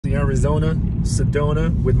in Arizona,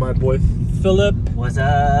 Sedona, with my boy Philip. What's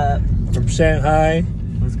up? From Shanghai.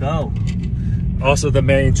 Let's go. Also the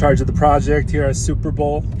man in charge of the project here at Super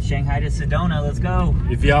Bowl. Shanghai to Sedona, let's go.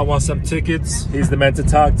 If y'all want some tickets, he's the man to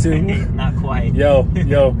talk to. Not quite. Yo,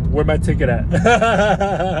 where my ticket at?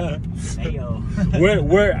 Hey, yo.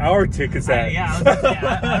 Where our tickets at? Yeah,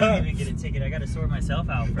 I don't even get a ticket. I gotta sort myself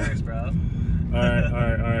out first, bro.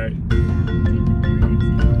 Alright.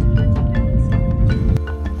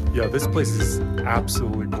 Yo, this place is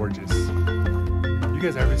absolutely gorgeous. You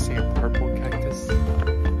guys ever seen a purple cactus?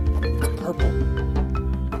 It's purple.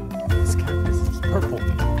 This cactus is purple.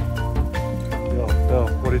 Yo,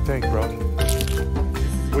 what do you think, bro?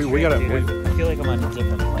 We gotta. Dude, I feel like I'm on a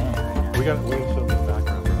different planet right now. We gotta show the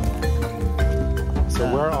background, bro. So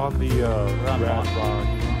we're on the Red Rock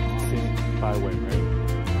Scenic Byway, right?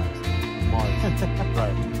 Mars.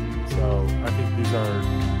 Right. So I think these are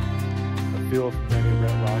a few of many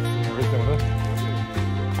red rocks in Arizona.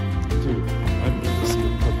 Dude, I've never seen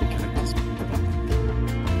a purple cactus before.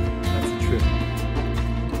 That's a trip.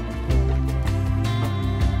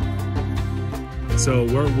 So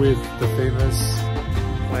we're with the famous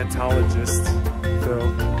plantologist, Phil,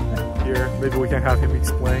 here. Maybe we can have him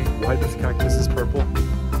explain why this cactus is purple.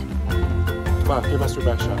 Come on, give us your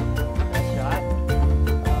best shot. Best shot?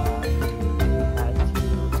 Had to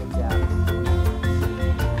adapt high intensity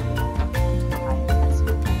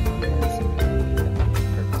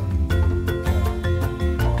That's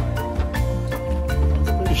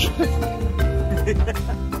pretty good.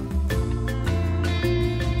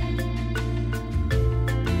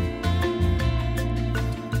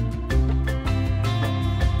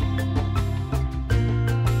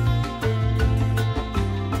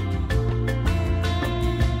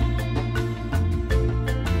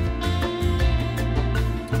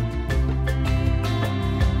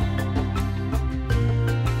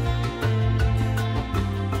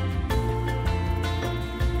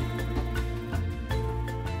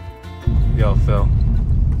 Yo, Phil,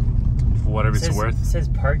 for whatever it's worth. It says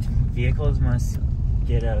parked vehicles must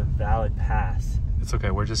get a valid pass. It's okay,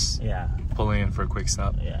 we're just pulling in for a quick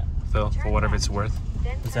stop. Yeah. Phil, for whatever it's worth.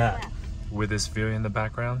 What's that? With this view in the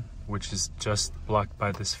background, which is just blocked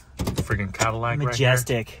by this friggin' Cadillac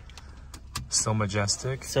Majestic. right here. So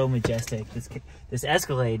majestic. So majestic. This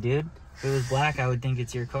Escalade, dude. If it was black, I would think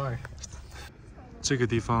it's your car. 这个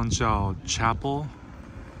地方叫 Chapel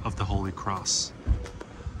of the Holy Cross.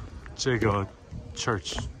 这个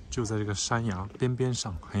church 就在这个山崖边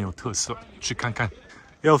上，很有特色，去看看。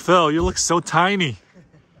Yo, Phil, you look so tiny.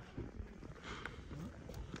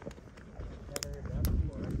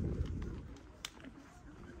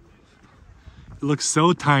 You look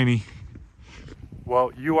so tiny.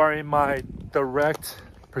 Well, you are in my direct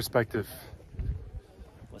perspective.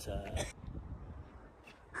 What's up?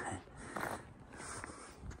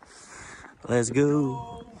 Let's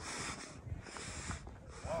go.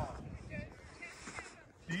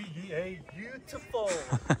 Beautiful.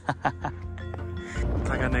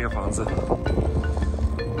 看看那个房子，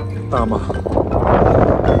大吗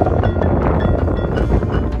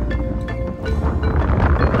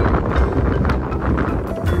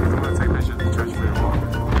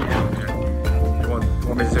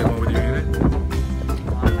？Want me to take one with you in it?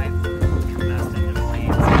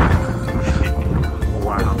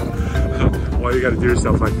 Wow. Why you gotta do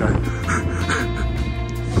yourself like that?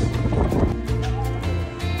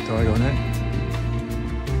 Do I go in there?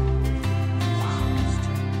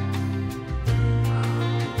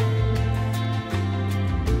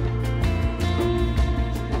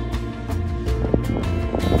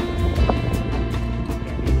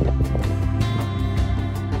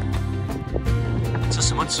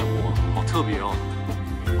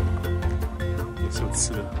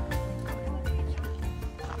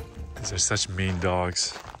 These are such mean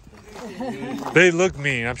dogs. They look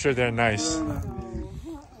mean. I'm sure they're nice.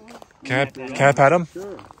 Can I pet them?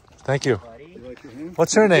 Sure. Thank you.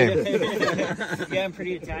 What's her name? Yeah, I'm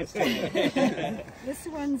pretty attached to it. This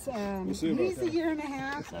one's he's a year and a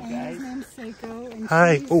half, and his name's Seiko. And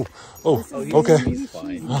Hi. Oh, okay. He's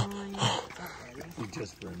fine.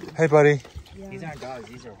 Hey, buddy. Yeah. These aren't dogs.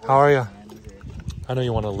 These are horses. How are you? Man. I know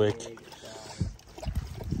you want to lick.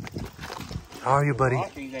 How are you, buddy?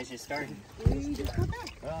 You guys just started.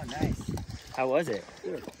 Oh, nice. How was it?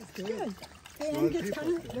 It's good. And it gets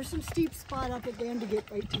there's some steep spot up at the end to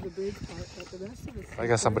get right to the bridge part, but the rest of it. I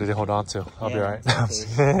got somebody to hold on to. I'll be all right.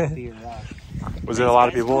 Okay. Was there a lot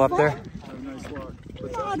of people up there? Have a nice walk.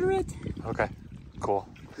 Moderate. Okay, cool.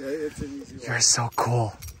 Yeah, it's an easy walk. You're so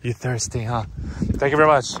cool. You thirsty, huh? Thank you very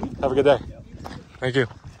much. Have a good day. Thank you.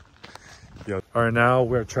 All right, now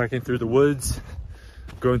we're trekking through the woods.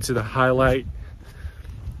 Going to the highlight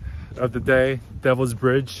of the day, Devil's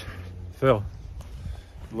Bridge. Phil,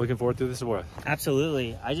 looking forward to this or what?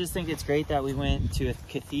 Absolutely. I just think it's great that we went to a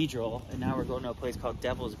cathedral and now we're going to a place called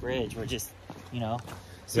Devil's Bridge. We're just, you know,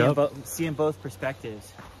 seeing both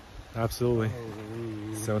perspectives. Absolutely.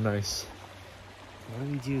 Holy. So nice. What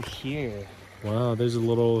do we do here? Wow, there's a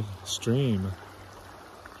little stream.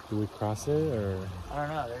 Do we cross it or? I don't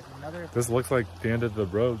know. There's another. This looks like the end of the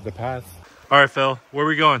road, the path. All right, Phil, where are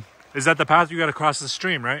we going? Is that the path? You got to cross the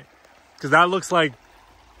stream, right? Because that looks like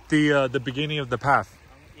the beginning of the path.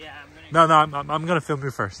 Yeah, I'm gonna. No, I'm gonna film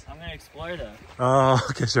you first. I'm gonna explore though. Oh,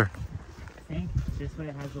 okay, sure. I think this way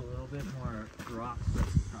has a little bit more rock to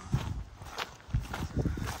cross.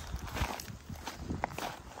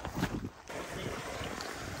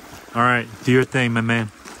 All right, do your thing, my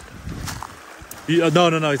man.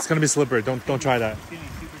 No, it's gonna be slippery. Don't try that. It's gonna be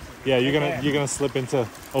super slippery. Yeah, you're gonna slip into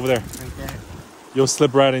over there. Right there. You'll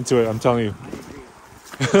slip right into it. I'm telling you.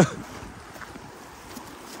 I agree.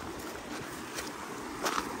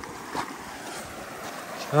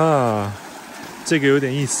啊，这个有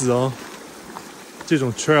点意思哦。这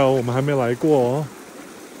种 trail 我们还没来过哦。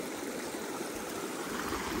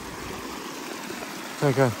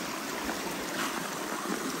看看。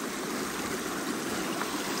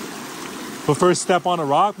But first step on a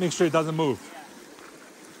rock, make sure it doesn't move.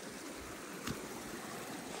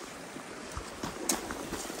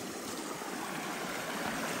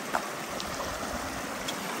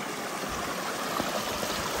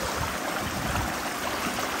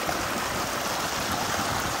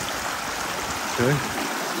 Okay.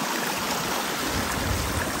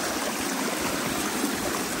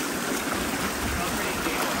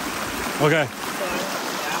 Okay.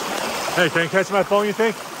 Hey, can you catch my phone, you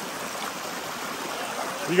think?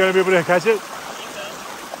 You gonna be able to catch it?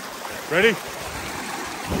 Ready?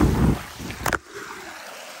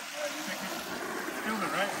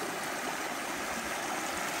 Filming, right?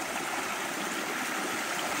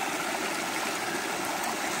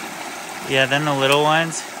 Yeah, then the little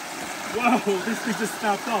ones. Whoa, this thing just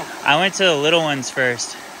snapped off. I went to the little ones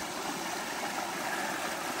first.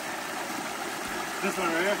 This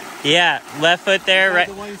one right here? Yeah, left foot there, right.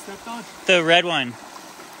 The one you stepped on? The red one.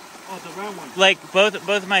 Oh, the red one. Like both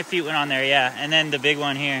of my feet went on there, yeah. And then the big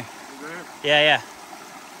one here. There? Yeah.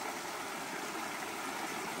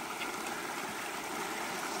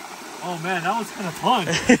 Oh man, that was kind of fun.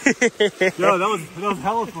 Yo, that was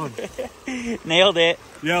hella fun. Nailed it.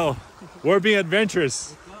 Yo, we're being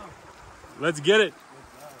adventurous. Let's get it.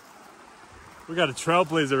 We got a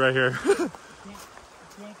trailblazer right here. Can't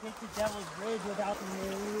get to Devil's Bridge without the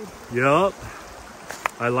mood. Yup.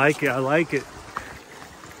 I like it.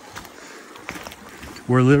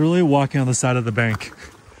 We're literally walking on the side of the bank.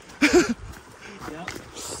 Yep.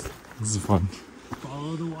 This is fun.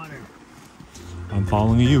 Follow the water. I'm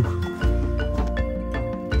following you.